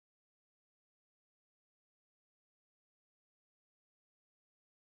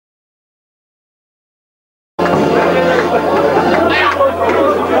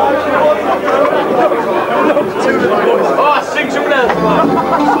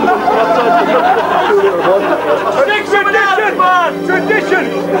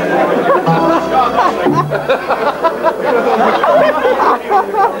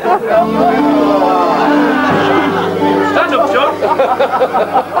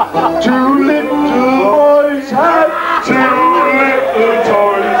Two little boys had two little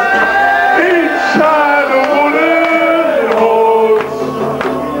toys. Each had a wooden horse.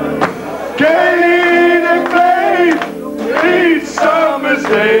 Gay and played each summer's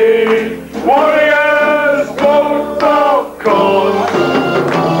day. Warriors both of course.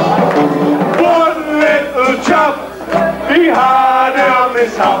 One little chap, he had a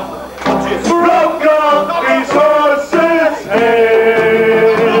mishap. Broke off his horse's head.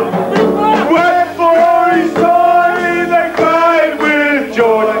 Went for his toy, they cried with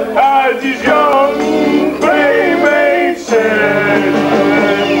joy as his young playmate said,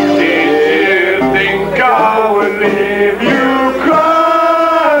 "Did you think I would leave you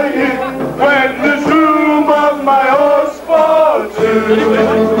crying when the zoom of my horse falls in?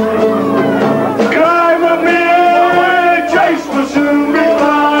 Climb up here, chase will soon be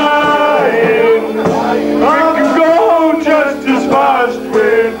flying. I can go just as fast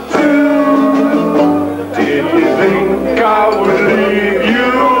with two. Did you think I would